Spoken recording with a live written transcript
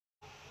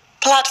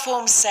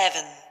Platform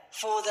 7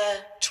 for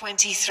the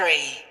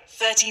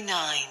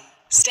 23:39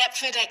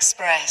 Stepford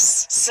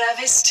Express,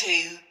 service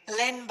to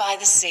Lynn by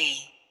the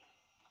Sea.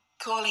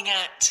 Calling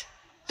at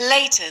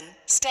Leighton,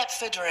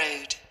 Stepford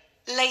Road,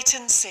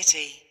 Leighton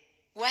City,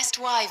 West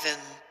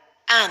Wyvern,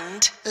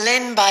 and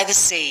Lynn by the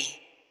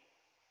Sea.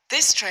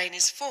 This train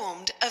is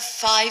formed of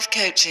 5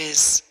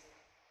 coaches.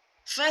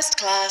 First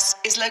class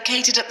is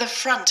located at the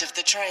front of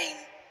the train.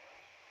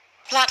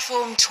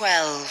 Platform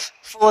 12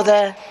 for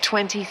the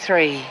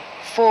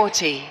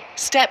 23:40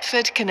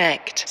 Stepford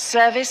Connect,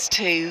 service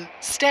to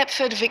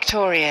Stepford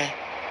Victoria.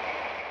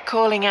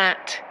 Calling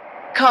at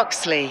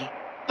Coxley,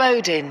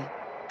 Bowden,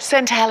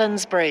 St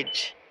Helens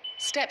Bridge,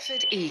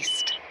 Stepford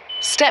East,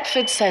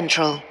 Stepford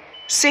Central,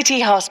 City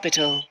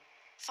Hospital,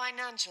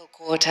 Financial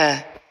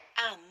Quarter,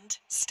 and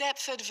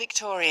Stepford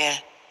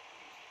Victoria.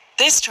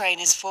 This train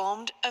is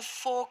formed of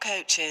 4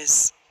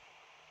 coaches.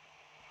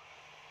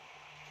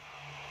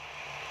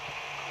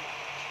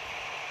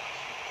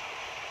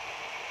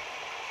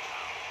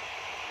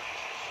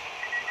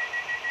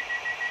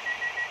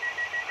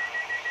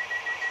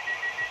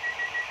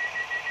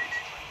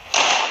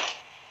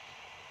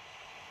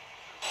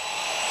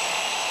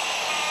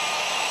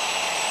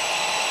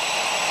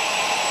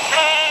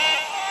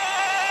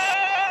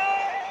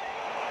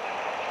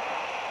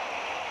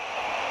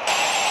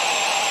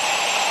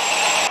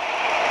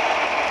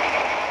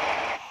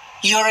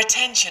 Your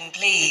attention,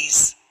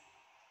 please.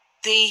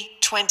 The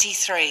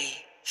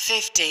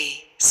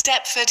 23:50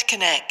 Stepford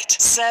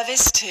Connect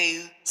service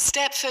to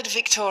Stepford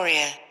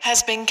Victoria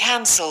has been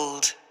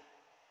cancelled.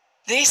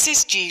 This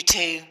is due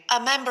to a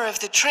member of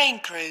the train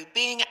crew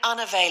being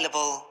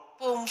unavailable.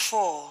 Platform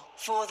 4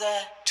 for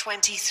the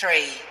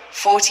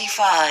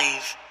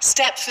 23:45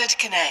 Stepford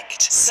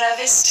Connect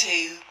service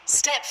to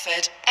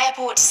Stepford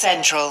Airport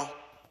Central.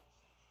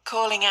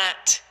 Calling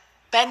at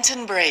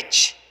Benton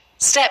Bridge,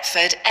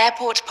 Stepford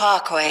Airport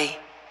Parkway,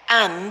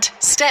 and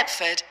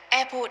Stepford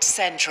Airport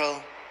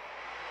Central.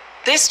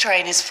 This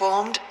train is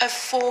formed of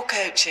 4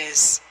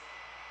 coaches.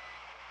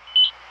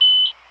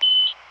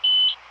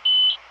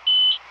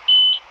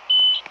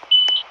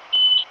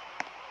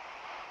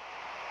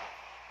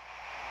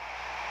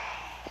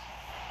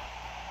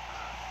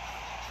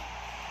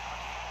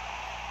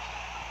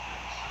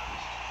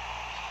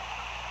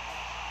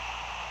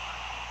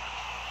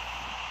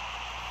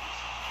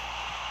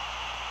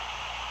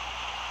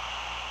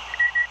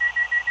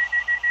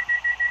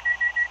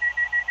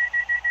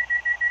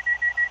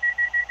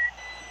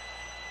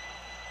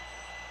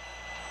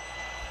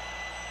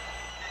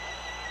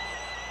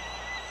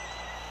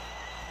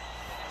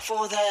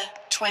 For the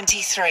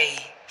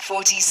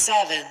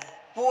 23:47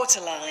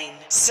 Waterline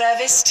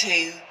service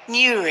to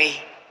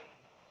Newry.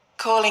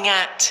 Calling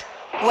at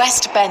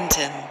West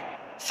Benton,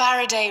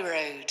 Faraday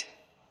Road,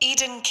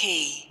 Eden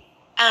Quay,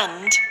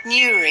 and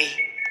Newry.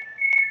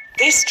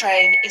 This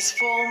train is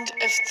formed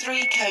of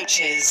 3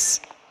 coaches.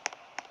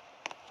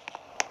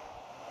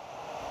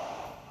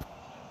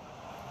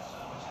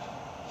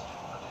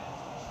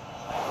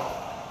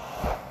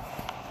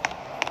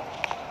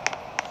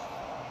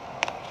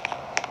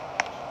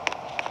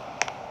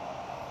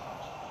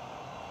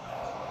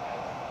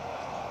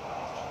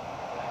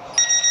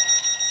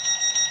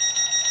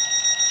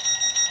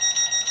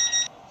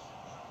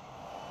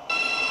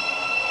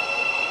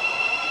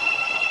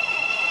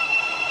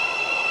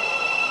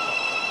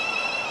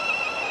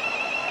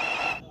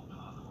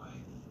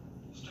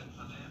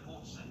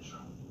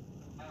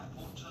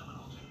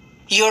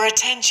 Your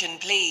attention,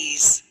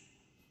 please.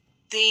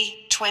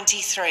 The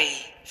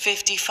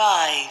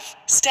 23:55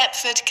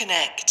 Stepford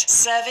Connect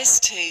service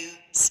to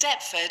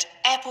Stepford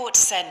Airport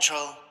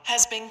Central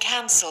has been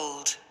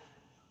cancelled.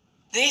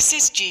 This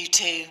is due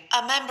to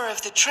a member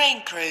of the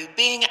train crew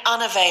being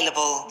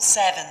unavailable.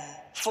 7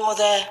 for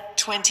the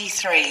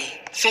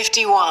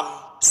 23:51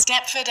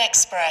 Stepford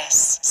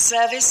Express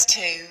service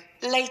to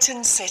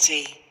Leighton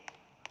City.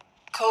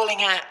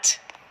 Calling at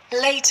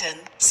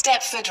Leighton,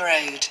 Stepford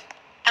Road,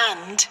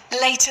 and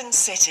Leighton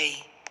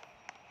City.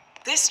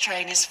 This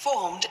train is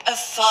formed of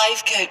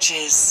 5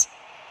 coaches.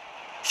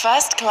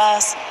 First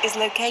class is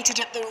located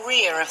at the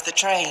rear of the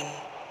train.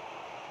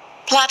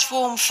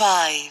 Platform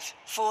 5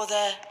 for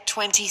the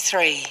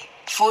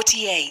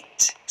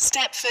 23:48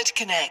 Stepford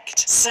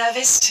Connect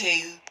service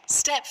to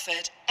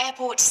Stepford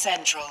Airport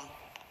Central.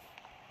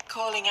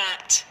 Calling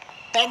at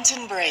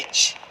Benton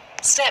Bridge,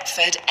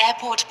 Stepford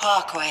Airport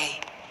Parkway,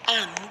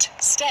 and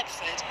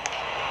Stepford